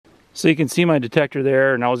So you can see my detector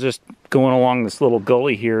there, and I was just going along this little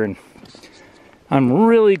gully here, and I'm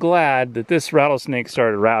really glad that this rattlesnake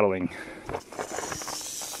started rattling.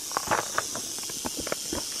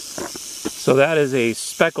 So that is a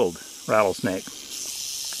speckled rattlesnake.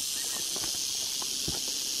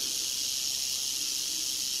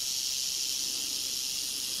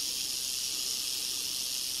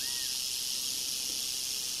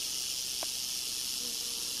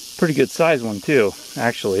 Pretty good size one too,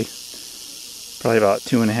 actually. Probably about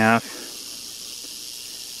 2.5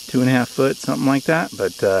 foot, something like that.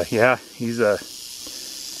 But yeah, he's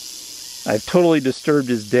I've totally disturbed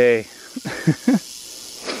his day.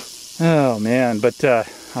 Oh man, but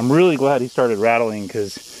I'm really glad he started rattling,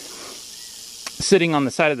 because sitting on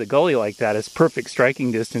the side of the gully like that is perfect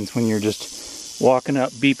striking distance when you're just walking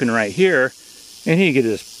up, beeping right here, and he could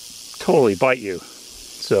just totally bite you.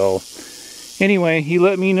 So anyway, he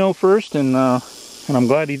let me know first, and I'm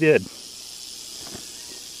glad he did.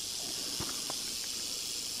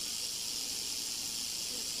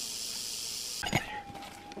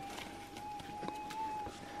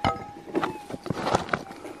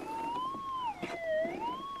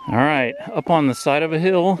 All right, up on the side of a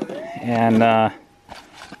hill, and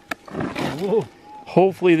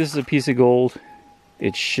hopefully this is a piece of gold.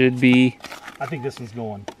 It should be. I think this one's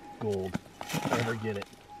going gold. If I ever get it.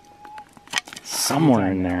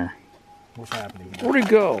 Somewhere in there. What's happening? Where'd it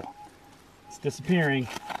go? It's disappearing.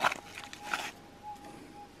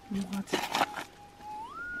 What?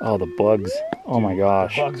 Oh, the bugs. Oh my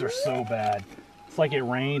gosh. The bugs are so bad. It's like it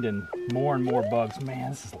rained and more bugs. Man,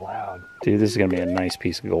 this is loud. Dude, this is gonna be a nice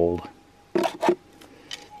piece of gold.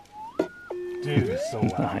 Dude, it's so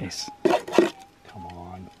loud. Nice. Come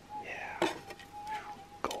on. Yeah.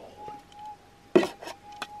 Gold. I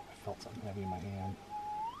felt something heavy in my hand.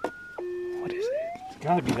 What is it? It's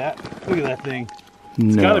gotta be that. Look at that thing. It's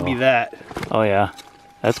No. gotta be that. Oh yeah.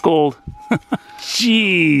 That's gold.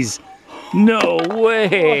 Jeez. No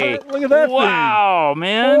way. Look at that thing. Wow,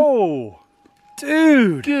 man. Oh.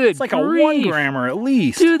 Dude. Good It's like grief. a 1 grammer at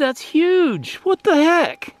least. Dude, that's huge. What the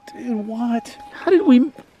heck? Dude, what? How did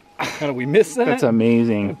we... How did we miss that? That's I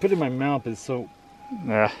amazing. put it in my mouth. It's so...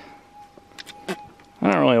 I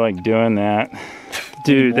don't really like doing that.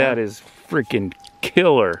 Dude, that is freaking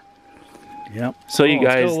killer. Yep. So you It's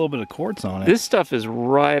got a guys, little bit of quartz on it. this stuff is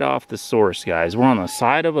right off the source, guys. We're on the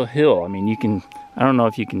side of a hill. I mean, you can, I don't know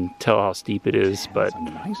if you can tell how steep it is, but That's a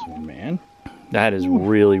nice one, man. that is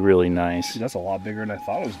really, really nice. Dude, that's a lot bigger than I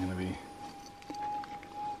thought it was going to be.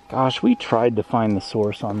 Gosh, we tried to find the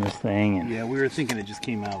source on this thing, and Yeah, we were thinking it just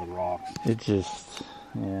came out of the rocks. it just,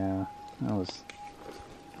 yeah, that was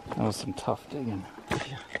some tough digging.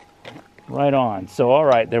 Right on. So, all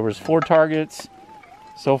right, there was 4 targets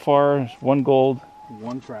so far. 1 gold,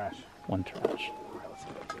 1 trash. 1 trash. All right, let's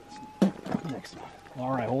go to this. Next one.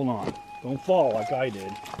 All right, hold on. Don't fall like I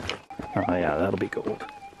did. Oh yeah, that'll be gold.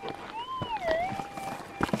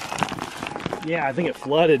 Yeah, I think it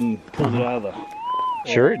flooded and pulled it out of the...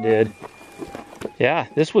 Sure it did. Yeah,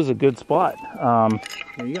 this was a good spot. Well,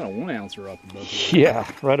 you got a 1 ouncer up above here. Yeah,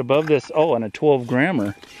 right above this. Oh, and a 12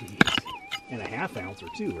 grammer. Jeez. And a 1/2 ouncer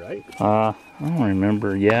too, right? I don't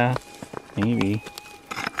remember. Yeah, maybe.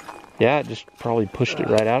 Yeah, it just probably pushed it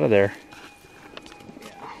right out of there.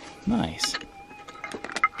 Yeah. Nice.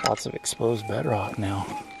 Lots of exposed bedrock now.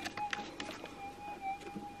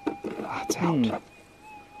 Ah, it's out.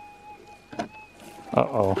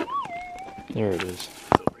 Uh-oh. There it is.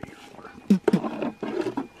 It's over here.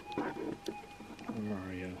 Where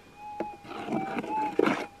are you?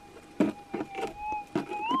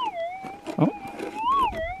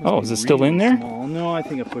 Oh, is it still in there? Small. No, I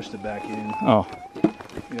think I pushed it back in. Oh,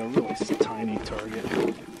 You got a really tiny target.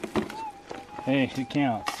 Hey, it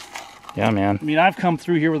counts. yeah, man. I mean, I've come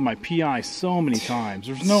through here with my PI so many times.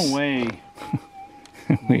 There's no way.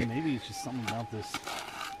 Maybe it's just something about this.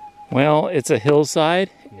 Well, it's a hillside,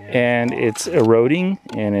 Yeah. and it's eroding,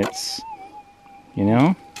 and it's, you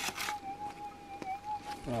know.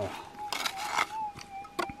 Oh.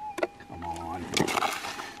 Come on.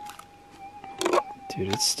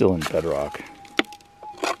 Dude, it's still in bedrock.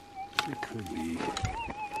 It could be.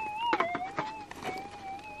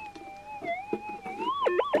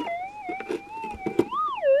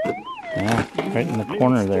 Yeah, right in the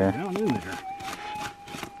corner there. Down in there.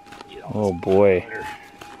 Oh boy.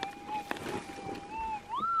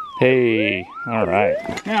 Hey, all right.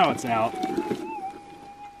 Now it's out. These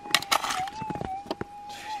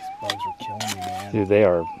bugs are killing me, man. Dude, they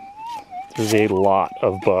are, there's a lot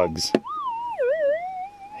of bugs.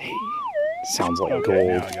 Hey, sounds like Okay, gold.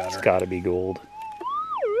 now I got It's her. gotta be gold.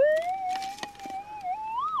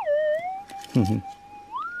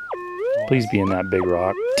 Please be in that big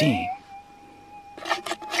rock. Dang.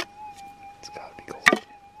 It's gotta be gold.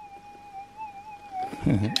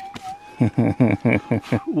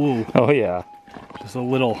 Whoa. Oh yeah. Just a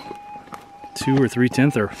little 2 or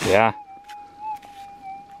 3/10. Yeah.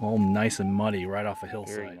 All nice and muddy right off a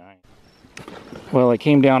hillside. Very nice. Well, I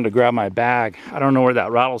came down to grab my bag. I don't know where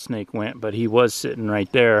that rattlesnake went, but he was sitting right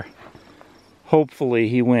there. Hopefully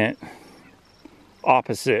he went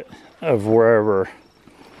opposite of wherever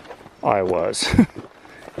I was.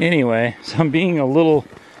 Anyway, so I'm being a little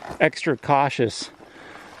extra cautious.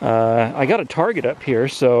 I got a target up here,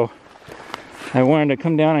 so I wanted to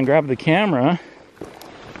come down and grab the camera.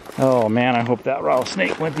 Oh man, I hope that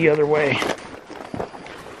rattlesnake went the other way.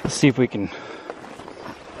 Let's see if we can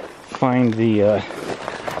find the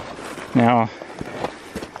now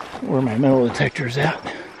where my metal detector's at.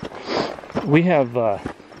 We have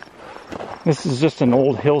this is just an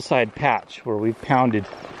old hillside patch where we've pounded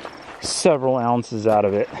several ounces out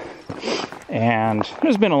of it, and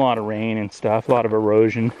there's been a lot of rain and stuff, a lot of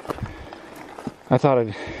erosion. I thought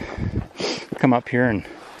I'd come up here and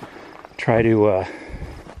try to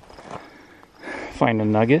find a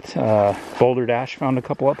nugget. Boulder Dash found a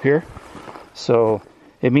couple up here, so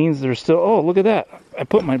it means there's still, oh look at that, I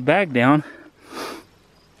put my bag down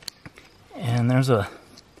and there's a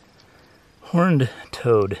horned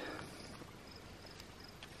toad.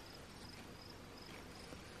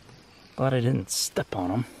 Glad I didn't step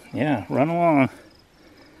on him. Yeah, run along.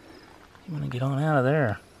 You want to get on out of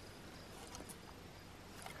there.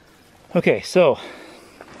 Okay, so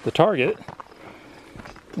the target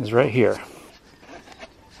is right here.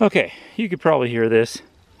 Okay, you could probably hear this.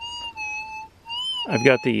 I've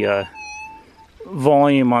got the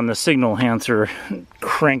volume on the signal enhancer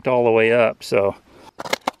cranked all the way up, so.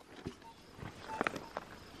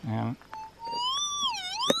 Yeah.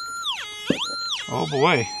 Oh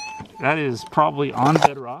boy, that is probably on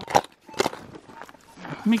bedrock.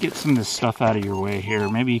 Let me get some of this stuff out of your way here.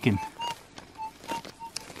 Maybe you can,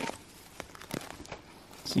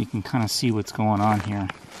 so you can kind of see what's going on here.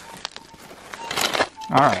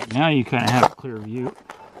 All right, now you kind of have a clear view.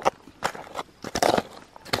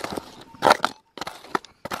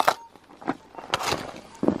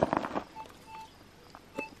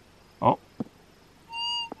 Oh.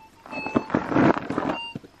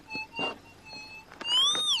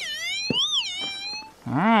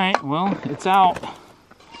 All right, well, it's out.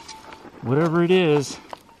 Whatever it is.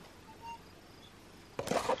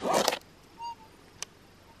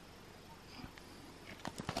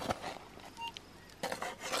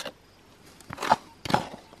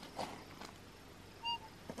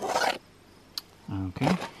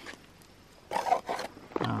 Okay.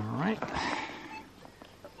 All right.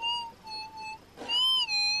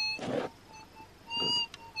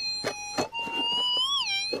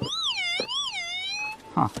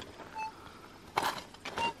 Huh.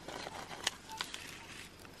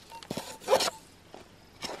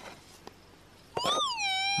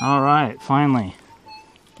 All right, finally.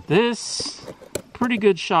 This pretty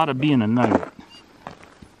good shot of being a nugget.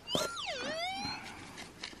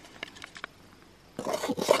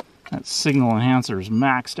 That signal enhancer is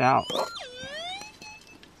maxed out.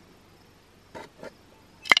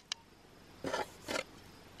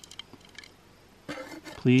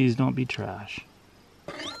 Please don't be trash.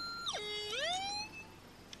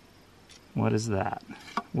 What is that?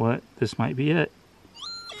 What? This might be it.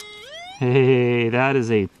 Hey, that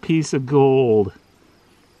is a piece of gold.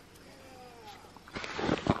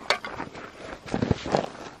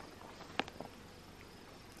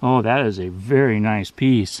 Oh, that is a very nice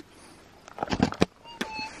piece.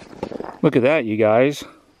 Look at that, you guys.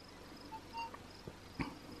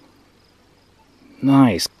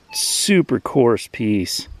 Nice, super coarse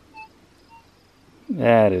piece.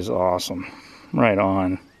 That is awesome. Right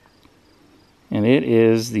on. And it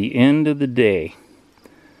is the end of the day.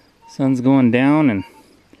 Sun's going down, and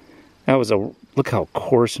that was a, look how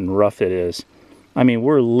coarse and rough it is. I mean,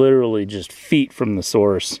 we're literally just feet from the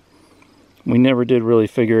source. We never did really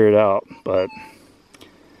figure it out, but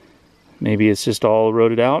maybe it's just all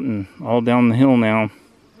eroded out and all down the hill now.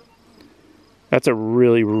 That's a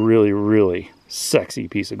really, really, really sexy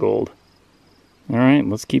piece of gold. All right,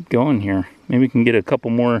 let's keep going here. Maybe we can get a couple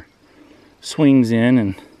more swings in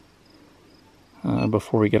and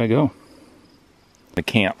before we gotta go. The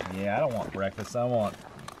camp. Yeah, I don't want breakfast. I want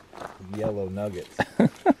yellow nuggets.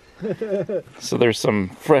 So there's some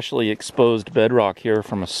freshly exposed bedrock here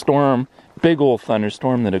from a storm, big old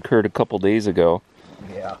thunderstorm that occurred a couple days ago.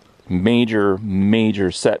 Yeah. Major,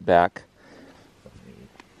 major setback.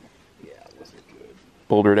 Yeah, it wasn't good.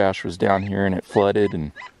 Boulder Dash was down here and it flooded,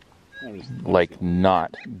 and like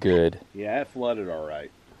not good. Yeah, it flooded all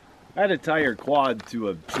right. I had to tie your quad to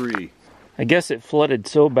a tree. I guess it flooded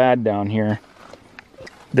so bad down here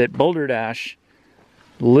that Boulder Dash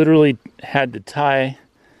literally had to tie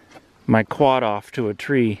my quad off to a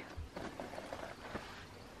tree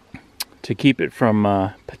to keep it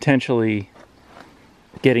from potentially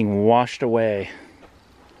getting washed away.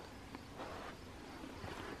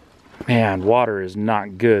 Man, water is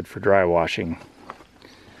not good for dry washing.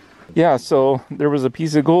 Yeah, so there was a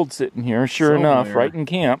piece of gold sitting here, sure enough, right in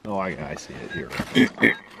camp. Oh, I see it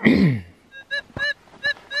here.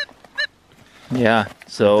 Yeah,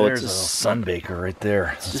 so There's it's a sunbaker right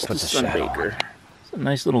there. It's just a sunbaker. It's a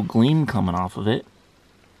nice little gleam coming off of it.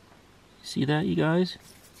 See that, you guys?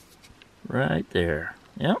 Right there.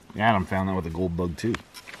 Yep. Adam found that with a gold bug too.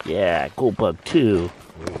 Yeah, gold bug too.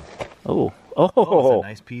 Oh. Oh, it's a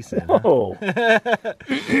nice piece in. Oh.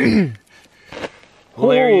 Well,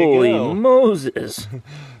 there you Holy go. Moses.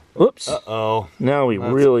 Oops. Uh-oh. Now we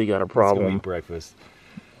really got a Let's go problem. eat breakfast.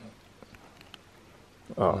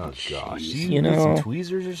 Oh, Gosh. you Need know, some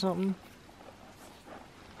tweezers or something?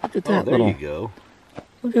 look at Oh, that there little, you go.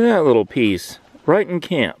 look at that little piece. Right in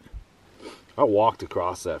camp. I walked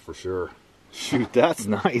across that for sure. Shoot, that's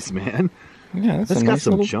nice, man. Yeah, that's That's a got nice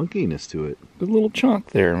some little, chunkiness to it. good little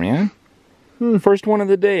chunk there, man. First one of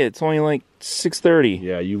the day. It's only like 6:30.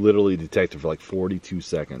 Yeah, you literally detected for like 42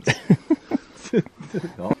 seconds.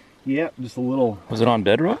 Yeah, just a little. Was it on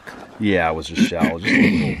bedrock? Yeah, it was just shallow, just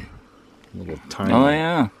a little tiny, Oh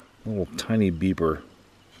yeah. little tiny beeper.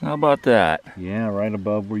 How about that? Yeah, right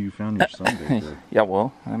above where you found your sunbaker. Yeah,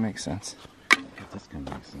 well, that makes sense. That's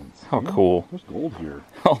gonna make sense. How cool. There's gold here.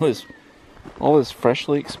 All this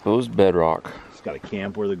freshly exposed bedrock. Just gotta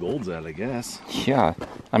camp where the gold's at, I guess. Yeah.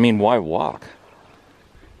 I mean, why walk?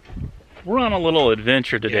 We're on a little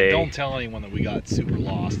adventure today. Yeah, don't tell anyone that we got super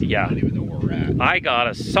lost. Yeah. I don't even know where we're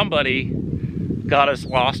at. Somebody got us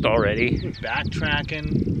lost already.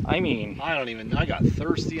 Backtracking. I mean, I got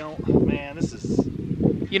thirsty. Oh, man, this is.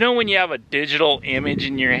 you know when you have a digital image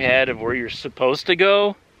in your head of where you're supposed to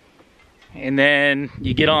go, and then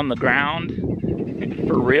you get on the ground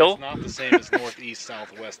for real? It's not the same as northeast,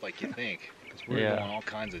 southwest like you think. Because we're Yeah. going all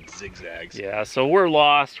kinds of zigzags. Yeah, so we're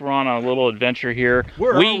lost. We're on a little adventure here.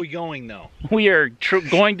 Where are we going, though? We are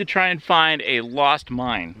going to try and find a lost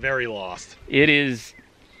mine. Very lost. It is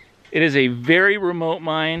a very remote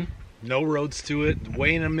mine. No roads to it,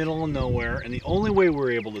 way in the middle of nowhere, and the only way we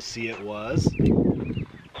were able to see it was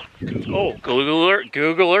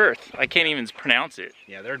Google Earth. I can't even pronounce it.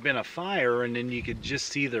 yeah, there had been a fire, and then you could just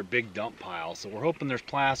see their big dump pile. So we're hoping there's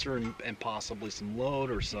placer and possibly some load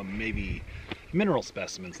or some maybe mineral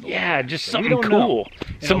specimens. Yeah, just So we something don't know. cool.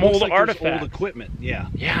 And Some it looks old like there's artifacts. old equipment. Yeah.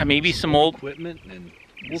 Yeah, maybe some old. equipment, and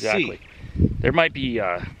we'll Exactly. see. There might be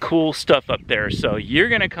cool stuff up there. So you're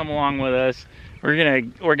gonna come along with us. We're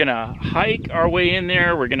gonna hike our way in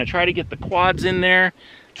there. We're gonna try to get the quads in there.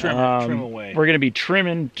 Trim away. We're gonna be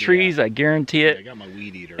trimming trees. I guarantee I it. got my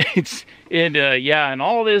weed eater. And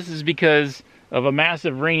all this is because of a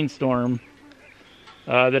massive rainstorm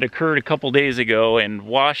that occurred a couple days ago and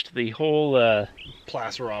washed the whole.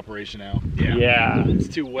 Placer operation out. Yeah. It's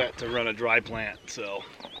too wet to run a dry plant, so.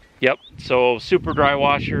 Yep. So super dry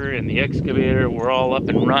washer and the excavator, we're all up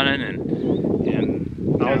and running,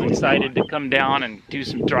 and I was excited to come down and do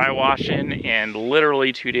some dry washing. And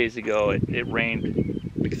literally 2 days ago, it rained.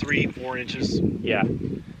 Like 3-4 inches Yeah.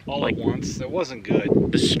 all Like- at once. It wasn't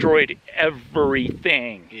good. Destroyed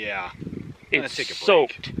everything. Yeah. It's take a break.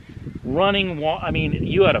 soaked. Running I mean,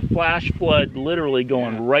 you had a flash flood literally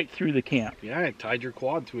going right through the camp. Yeah, I tied your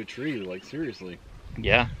quad to a tree, like seriously.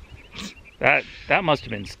 Yeah. That must have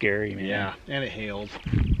been scary, man. Yeah, and it hailed.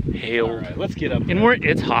 Hailed. All right, let's get up And there.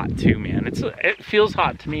 it's hot too, man. It feels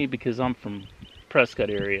hot to me because I'm from Prescott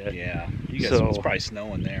area. Yeah, you guys, So- it's probably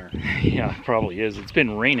snowing there. Yeah, it probably is. It's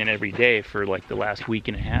been raining every day for like the last week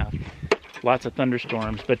and a half. Lots of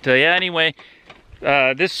thunderstorms. But yeah, anyway,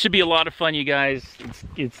 this should be a lot of fun, you guys.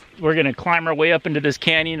 We're gonna climb our way up into this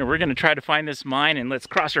canyon, and we're gonna try to find this mine. And let's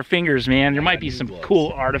cross our fingers, man. There might be some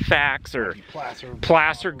cool artifacts or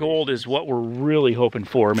placer gold is what we're really hoping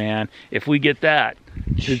for, man. If we get that,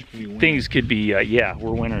 things could be. Yeah,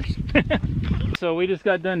 we're winners. So we just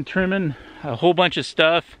got done trimming a whole bunch of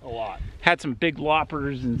stuff. A lot. Had some big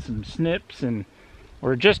loppers and some snips, and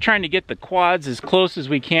we're just trying to get the quads as close as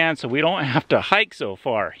we can so we don't have to hike so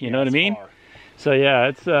far. You know what I mean? Far. So yeah,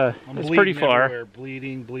 it's pretty far. Everywhere.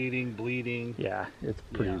 Bleeding. Yeah, it's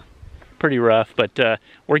pretty rough, but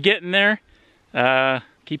we're getting there.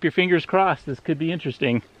 Keep your fingers crossed. This could be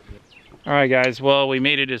interesting. All right, guys. Well, we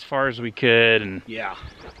made it as far as we could, and Yeah.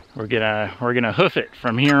 we're gonna hoof it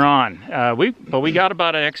from here on. But we got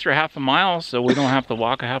about an extra half a mile, so we don't have to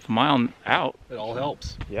walk a half a mile out. It all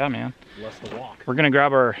helps. Yeah, man. Less the walk. We're gonna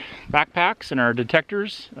grab our backpacks and our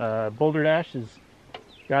detectors. Boulder Dash has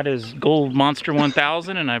got his Gold Monster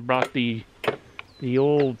 1000, and I brought the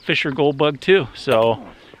old Fisher Gold Bug too. So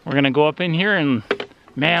we're gonna go up in here and,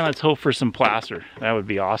 man, let's hope for some placer. That would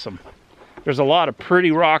be awesome. There's a lot of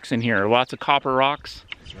pretty rocks in here. Lots of copper rocks.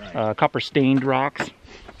 That's right. Copper stained rocks.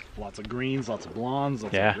 Lots of greens, lots of blondes,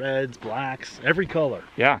 lots of reds, blacks, every color.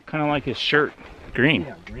 Yeah, kind of like his shirt, green.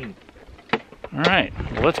 Yeah, green. All right,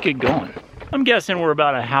 well, let's get going. I'm guessing we're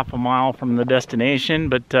about a half a mile from the destination,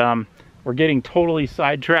 but we're getting totally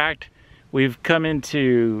sidetracked. We've come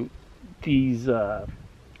into these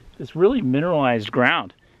this really mineralized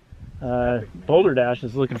ground. Boulder Dash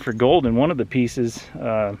is looking for gold in one of the pieces,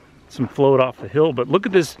 some float off the hill. But look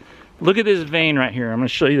at this vein right here. I'm going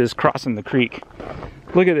to show you this crossing the creek.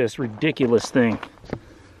 Look at this ridiculous thing.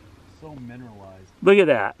 So mineralized. Look at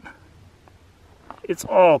that. It's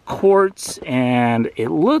all quartz, and it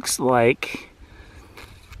looks like,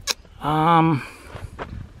 well,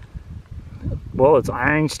 it's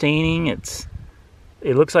iron staining. It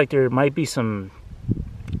looks like there might be some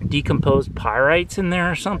decomposed pyrites in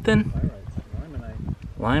there or something.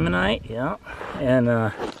 Limonite, yeah. And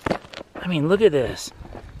I mean, look at this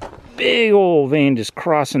big old vein just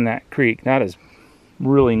crossing that creek. That is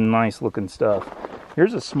really nice looking stuff.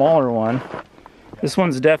 Here's a smaller one. This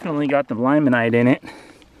one's definitely got the limonite in it,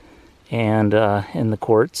 and in the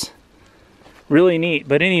quartz. Really neat.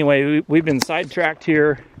 But anyway, we've been sidetracked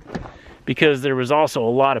here because there was also a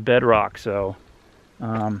lot of bedrock. So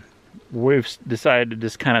we've decided to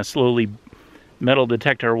just kind of slowly metal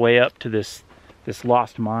detect our way up to this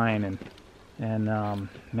lost mine, and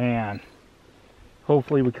man,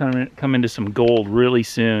 hopefully we come into some gold really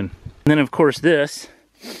soon. And then of course this,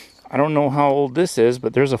 I don't know how old this is,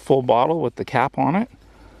 but there's a full bottle with the cap on it.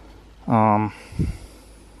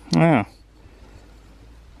 Yeah,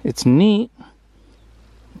 it's neat,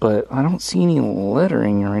 but I don't see any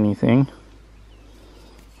lettering or anything.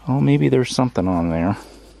 Oh, maybe there's something on there.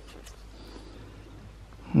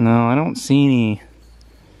 No, I don't see any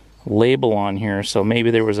label on here, so maybe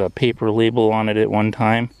there was a paper label on it at one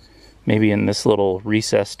time. Maybe in this little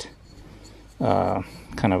recessed, kind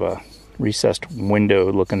of a recessed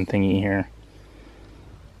window looking thingy here.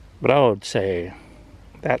 But I would say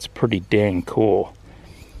that's pretty dang cool.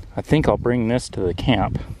 I think I'll bring this to the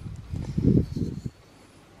camp.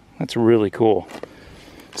 That's really cool.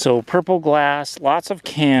 So purple glass, lots of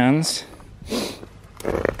cans.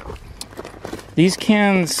 These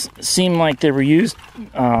cans seem like they were used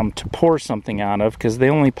to pour something out of, because they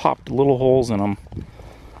only popped little holes in them,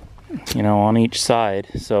 you know, on each side.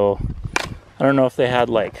 So I don't know if they had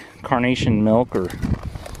like carnation milk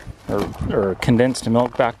or condensed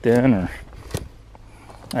milk back then, or,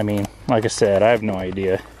 I mean, like I said, I have no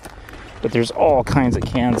idea. But there's all kinds of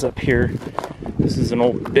cans up here. This is an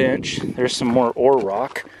old bench. There's some more ore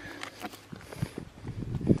rock.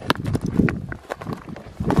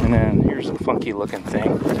 And then here's a funky looking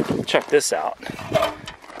thing. Check this out.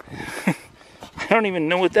 I don't even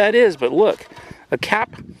know what that is, but look, a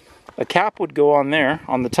cap would go on there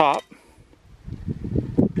on the top,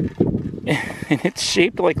 and it's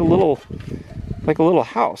shaped like a little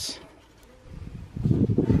house.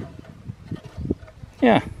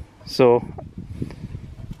 Yeah, so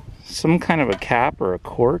some kind of a cap or a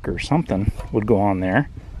cork or something would go on there.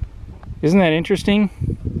 Isn't that interesting?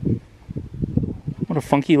 What a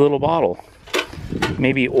funky little bottle.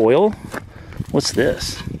 Maybe oil? What's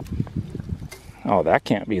this? Oh, that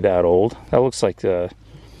can't be that old. That looks like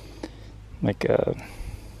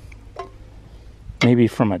maybe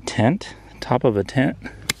from a tent, top of a tent.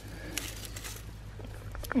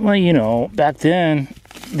 Well, you know, back then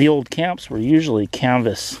the old camps were usually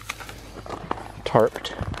canvas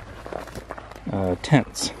tarped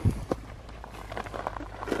tents.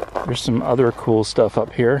 There's some other cool stuff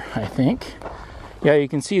up here, I think. Yeah, you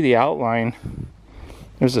can see the outline.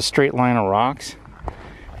 There's a straight line of rocks,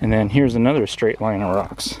 and then here's another straight line of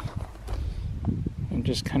rocks. It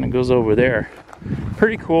just kind of goes over there.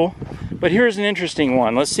 Pretty cool. But here's an interesting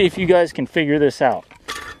one. Let's see if you guys can figure this out.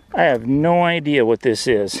 I have no idea what this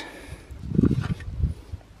is.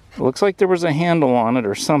 It looks like there was a handle on it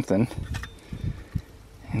or something.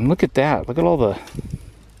 And look at that. Look at all the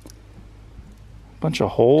bunch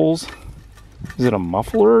of holes. Is it a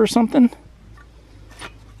muffler or something?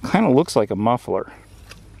 Kind of looks like a muffler.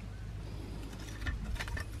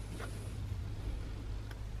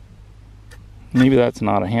 Maybe that's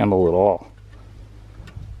not a handle at all.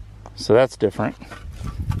 So that's different.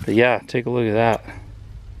 But yeah, take a look at that.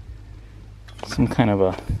 some kind of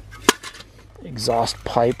a exhaust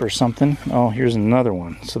pipe or something. Oh, here's another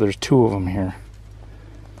one. So there's two of them here.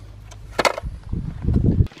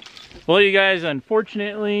 Well, you guys,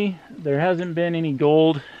 unfortunately, there hasn't been any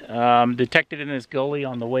gold detected in this gully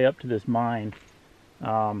on the way up to this mine.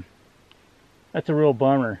 That's a real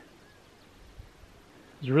bummer.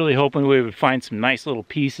 I was really hoping we would find some nice little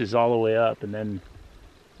pieces all the way up, and then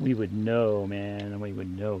we would know, man, we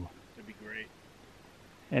would know. That'd be great.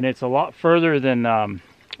 And it's a lot further than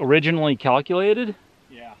originally calculated.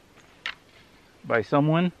 Yeah. By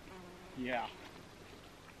someone. Yeah.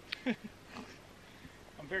 I'm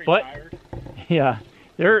very but, tired. Yeah.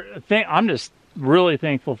 I'm just really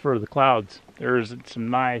thankful for the clouds. There's some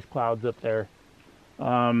nice clouds up there.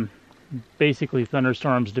 Basically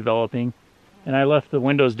thunderstorms developing. And I left the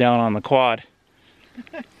windows down on the quad.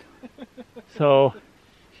 So,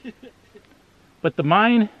 but the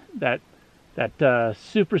mine, that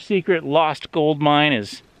super secret lost gold mine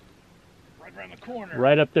is right around the corner.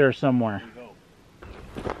 Right up there somewhere. There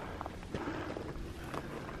you go.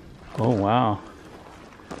 Oh, wow.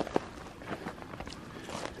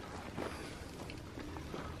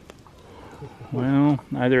 Well,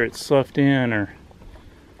 either it's sloughed in or...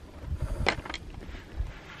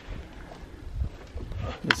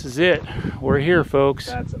 This is it. We're here, folks.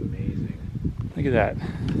 That's amazing. Look at that.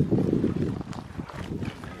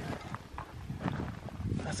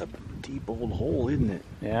 That's a deep old hole, isn't it?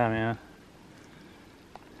 Yeah, man.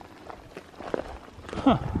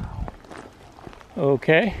 Huh.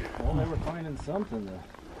 Okay. Well, they were finding something to...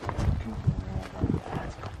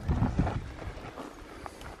 That's crazy.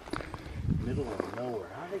 Middle of nowhere.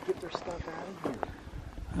 How do they get their stuff out of here?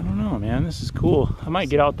 I don't know, man. This is cool. I might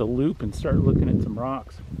get out the loop and start looking at some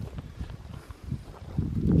rocks.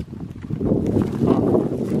 Huh.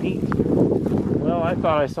 Neat. Well, I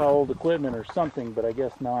thought I saw old equipment or something, but I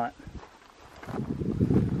guess not.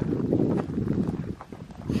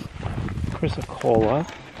 Chrysocolla.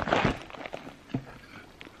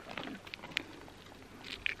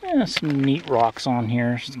 Yeah, some neat rocks on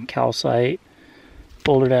here. Some calcite.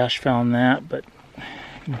 Boulder Dash found that, but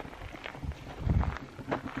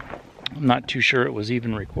I'm not too sure it was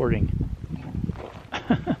even recording.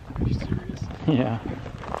 Are you serious? Yeah.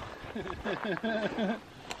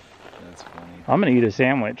 That's funny. I'm gonna eat a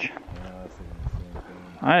sandwich. Yeah, that's the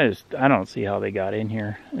same thing. I don't see how they got in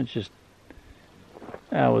here. It's just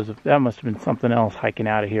that must have been something else hiking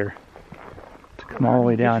out of here to come all the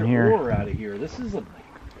way down here. Ore out of here. This is a.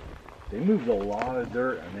 They moved a lot of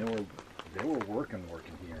dirt, and they were working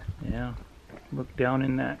here. Yeah. Look down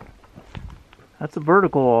in that. That's a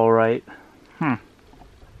vertical, all right.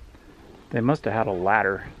 They must have had a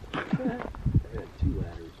ladder. They had 2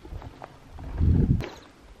 ladders.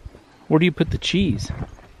 Where do you put the cheese?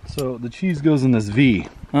 So the cheese goes in this V.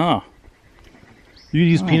 Oh. You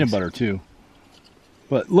use Nice. peanut butter too.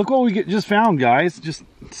 But look what we just found, guys. Just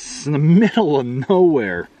in the middle of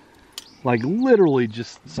nowhere. Like literally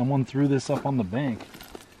just someone threw this up on the bank.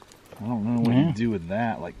 I don't know what you do with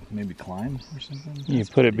that. Like maybe climb or something? You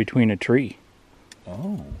put it between a tree.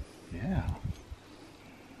 Oh, yeah.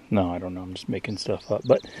 No, I don't know. I'm just making stuff up.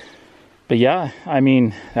 But yeah, I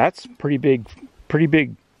mean, that's pretty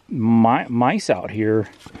big mice out here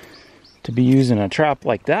to be using a trap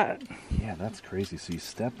like that. Yeah, that's crazy. So you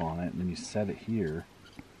step on it and then you set it here.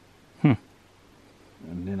 And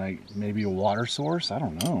then maybe a water source? I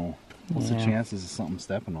don't know. What's the chances of something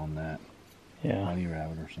stepping on that? Yeah. Bunny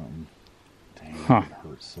rabbit or something. Dang, it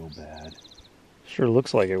hurts so bad. Sure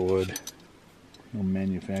looks like it would. No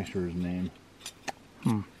manufacturer's name.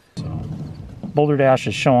 So, Boulder Dash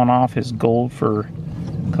is showing off his gold for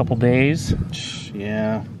a couple days.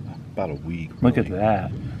 Yeah, about a week. Look at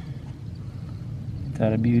that. Is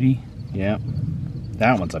that a beauty? Yeah.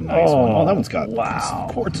 That one's a nice one. Oh, that one's got wow.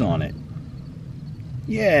 quartz on it.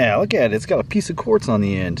 Yeah, look at it. It's got a piece of quartz on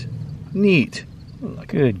the end. Neat.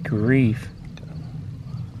 Good grief.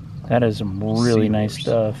 That is some really nice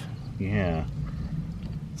stuff. Yeah.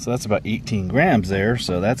 So that's about 18 grams there,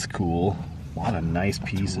 so that's cool. A lot of nice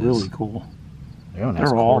pieces. It's really cool.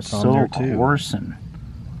 They're all so coarse and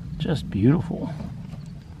just beautiful.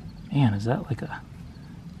 Man, is that like a...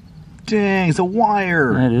 Dang, it's a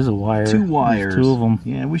wire. That is a wire. 2 wires. There's 2 of them.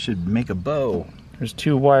 Yeah, we should make a bow. There's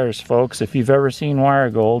 2 wires, folks. If you've ever seen wire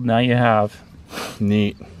gold, now you have.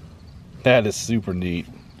 Neat. That is super neat.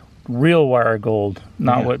 Real wire gold,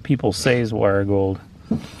 not what people say is wire gold.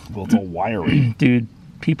 Well, it's all wiry. Dude,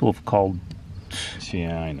 people have called...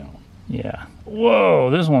 Yeah, I know. Yeah.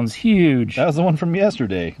 Whoa, this one's huge. That was the one from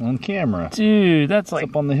yesterday on camera. Dude, that's like...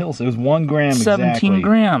 It's up on the hill. So it was 1 gram 17 exactly.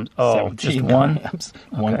 grams. Oh, 17 just one? grams.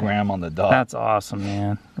 1 gram on the dot. That's awesome,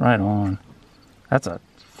 man. Right on. That's a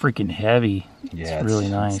freaking heavy. Yeah, it's really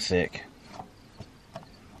nice. It's thick.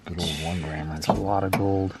 Good old 1 grammers. That's a lot of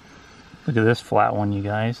gold. Look at this flat one, you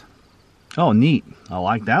guys. Oh, neat. I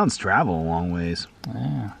like that. One's travel a long ways.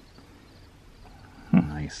 Yeah.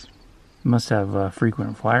 Nice. Must have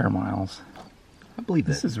frequent flyer miles. I believe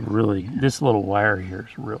This that. is really, this little wire here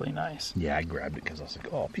is really nice. Yeah, I grabbed it because I was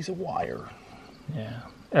like, oh, a piece of wire. Yeah,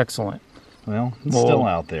 excellent. Well, it's still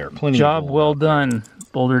out there. Plenty Job of gold well out there. done,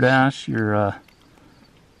 Boulder Dash. You're,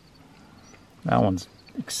 that one's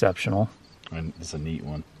exceptional. And it's a neat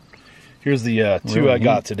one. Here's the 2 Really I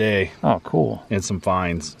got neat. today. Oh, cool. And some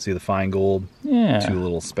fines. See the fine gold? Yeah. 2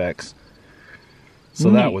 little specks. So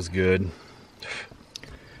Neat. that was good.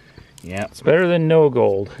 Yeah. It's better than no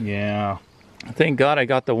gold. Yeah. Thank God I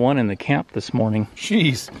got the one in the camp this morning.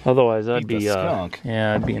 Jeez. Otherwise, I'd Beat be, the skunk.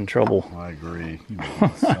 yeah, I'd be in trouble. I agree. You would be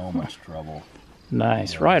in so much trouble.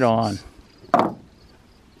 Nice, Yeah, right this on. is-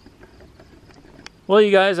 Well,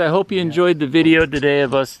 you guys, I hope you enjoyed the video today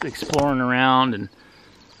of us exploring around. And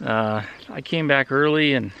I came back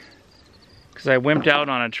early and because I wimped out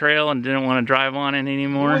on a trail and didn't want to drive on it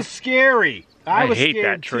anymore. It was scary. I was hate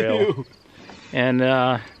scared that trail. too. And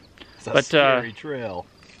It's a scary trail.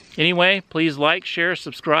 anyway, please like, share,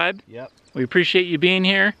 subscribe. Yep. We appreciate you being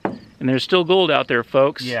here. And there's still gold out there,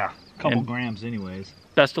 folks. Yeah. A couple And- grams anyways.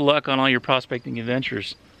 Best of luck on all your prospecting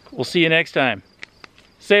adventures. We'll see you next time.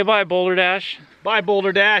 Say bye, Boulder Dash. Bye,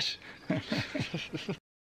 Boulder Dash.